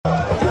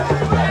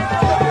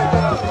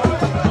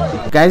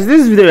Guys,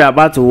 this video you're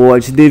about to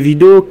watch,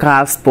 Davido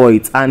car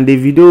Spoilt, and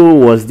Davido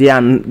was there,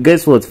 and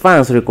guess what?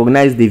 Fans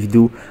recognized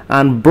Davido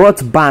and brought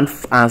band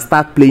and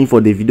start playing for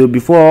Davido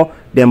before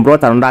them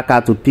brought another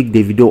car to pick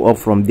Davido up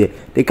from there.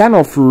 The kind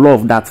of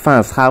love that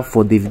fans have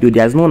for Davido,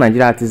 there's no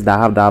Nigerian artist that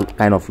have that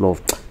kind of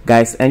love.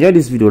 Guys, enjoy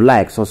this video,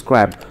 like,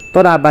 subscribe,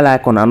 turn that bell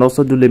icon, and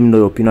also do let me know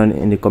your opinion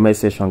in the comment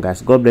section,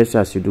 guys. God bless you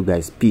as you do,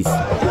 guys. Peace.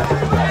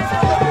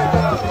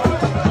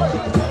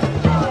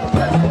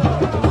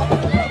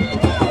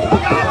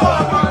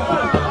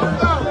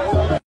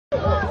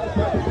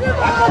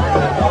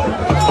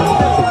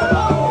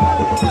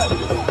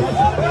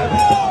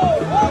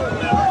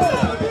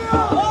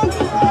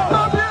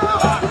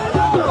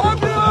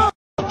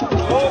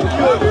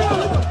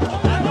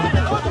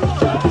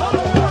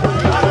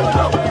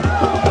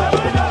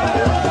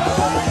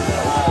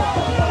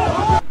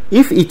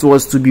 If it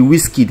was to be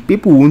Wizkid,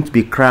 people won't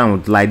be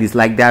crowned like this.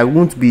 Like, there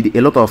won't be a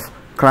lot of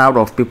crowd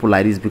of people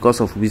like this because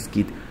of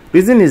Wizkid.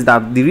 Reason is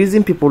that the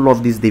reason people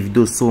love this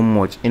Davido so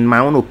much, in my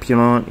own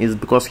opinion, is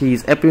because he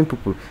is helping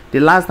people. The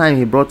last time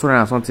he brought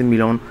 200 something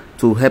million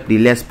to help the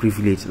less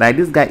privileged. Like,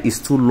 this guy is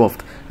too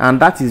loved, and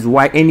that is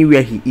why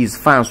anywhere he is,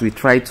 fans will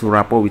try to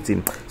rapport with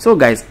him. So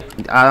guys,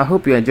 I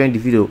hope you're enjoying the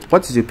video.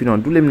 What is your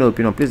opinion? Do let me know your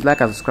opinion. Please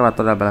like and subscribe and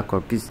turn that bell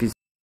icon. Peace.